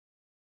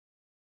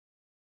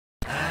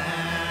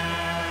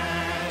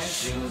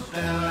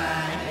the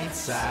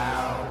lights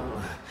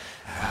out,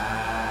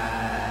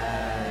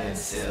 high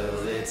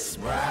till it's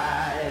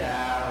bright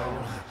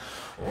out.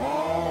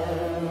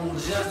 Oh,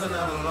 just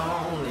another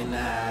lonely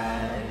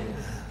night.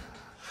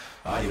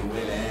 Are you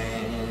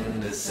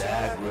willing to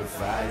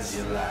sacrifice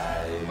your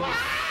life?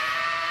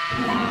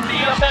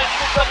 DMX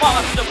is a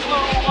monster,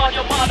 blue on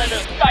your monitor,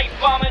 sight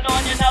bombing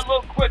on you, now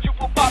look where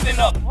Drupal popping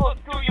up.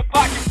 Look through your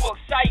pocketbook,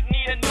 sight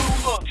need a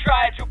new look.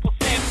 Try a Drupal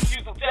sample,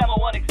 use a demo,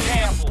 one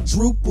example.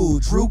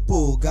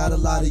 Drupal, got a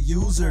lot of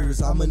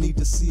users. I'ma need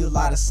to see a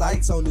lot of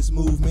sites on this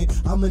movement.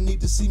 I'ma need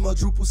to see more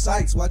Drupal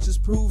sites, watch us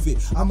prove it.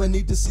 I'ma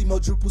need to see more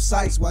Drupal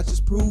sites, watch us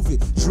prove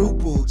it.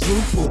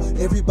 Drupal,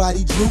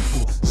 everybody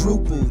Drupal.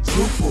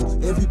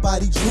 Drupal,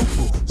 everybody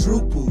Drupal.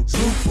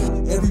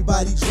 Drupal,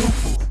 everybody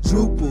Drupal.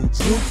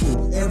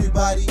 Drupal,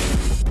 everybody.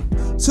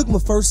 Took my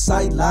first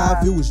site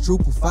live, it was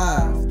Drupal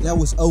 5. That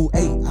was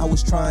 08, I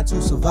was trying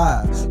to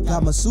survive.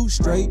 Got my suit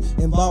straight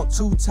and bought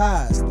 2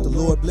 ties. The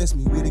Lord blessed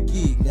me with a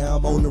gig, now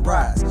I'm on the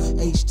rise.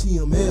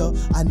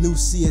 HTML, I knew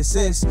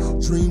CSS,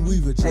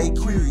 Dreamweaver,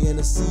 jQuery, and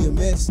a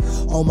CMS.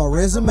 On my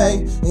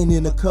resume and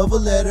in a cover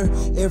letter,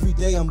 every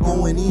day I'm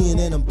going in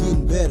and I'm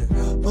getting better.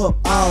 Up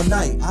all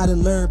night, I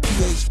done learned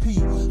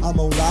PHP. I'm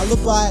on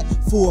Lullaby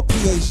for a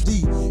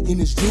PhD. In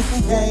this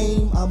Drupal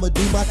game, I'ma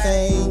do my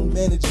thing,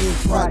 managing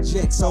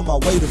projects on my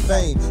way to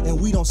fame, and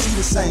we don't see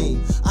the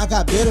same. I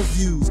got better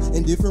views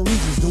in different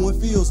regions, doing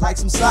fields like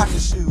some soccer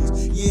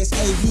shoes. Yes,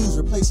 A.Hughes,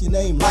 replace your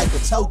name like a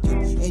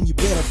token, and you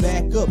better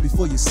back up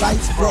before your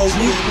site's broke.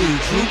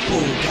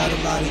 Drupal, got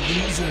a lot of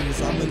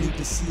users. I'ma need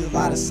to see a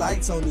lot of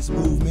sites on this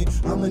movement.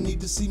 I'ma need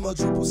to see more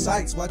Drupal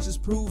sites, watch us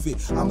prove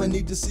it. I'ma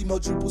need to see more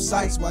Drupal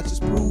sites, watch us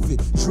prove it.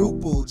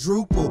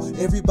 Drupal,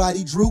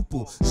 everybody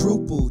Drupal.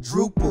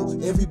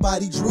 Drupal,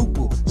 everybody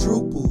Drupal.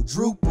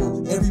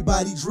 Drupal,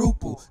 everybody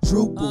Drupal.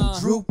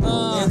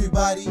 Drupal,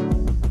 everybody.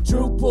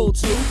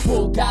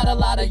 Drupal, got a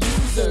lot of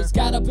users.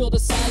 Gotta build a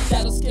site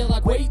that'll scale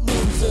like weight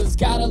losers.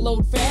 Gotta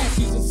load fast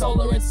using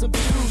solar and some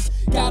views.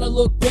 Gotta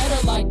look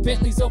better like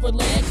Bentleys over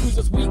Land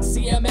Cruisers. Weak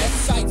CMS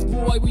sites,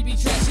 boy, we be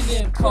trashing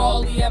them.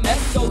 Call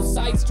EMS those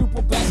sites,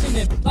 Drupal bashing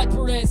them. Like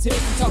Perez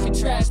Hilton talking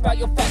trash about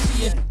your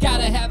fashion.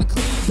 Gotta have a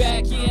clean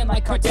back end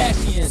like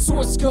Kardashian.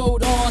 Source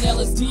code on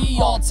LSD,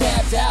 all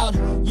tabbed out.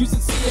 Using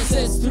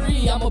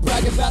CSS3, I'ma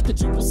brag about the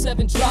Drupal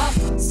 7 drop.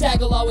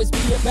 Stagg will always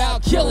be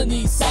about killing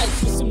these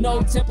sites with some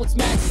node templates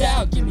maxed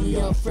out. Give me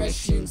a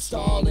fresh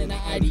install in an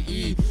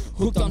IDE.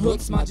 Hooked on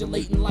hooks,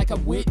 modulating like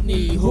I'm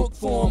Whitney. Hook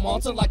form,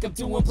 alter like I'm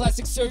doing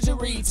plastic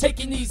surgery.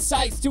 Taking these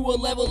sites to a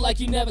level like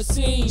you never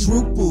seen.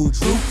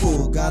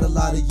 Drupal, got a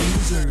lot of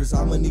users.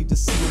 I'ma need to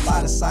see a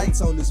lot of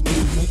sites on this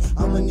movement.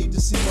 I'ma need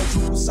to see more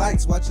Drupal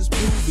sites, watch us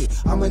prove it.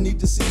 I'ma need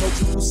to see more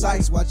Drupal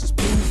sites, watch us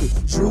prove it.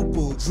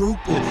 Drupal,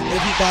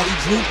 everybody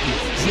Drupal.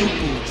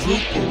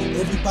 Drupal,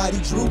 everybody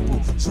Drupal.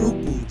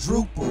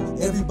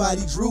 Drupal,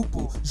 everybody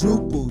Drupal.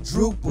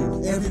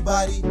 Drupal,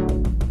 everybody.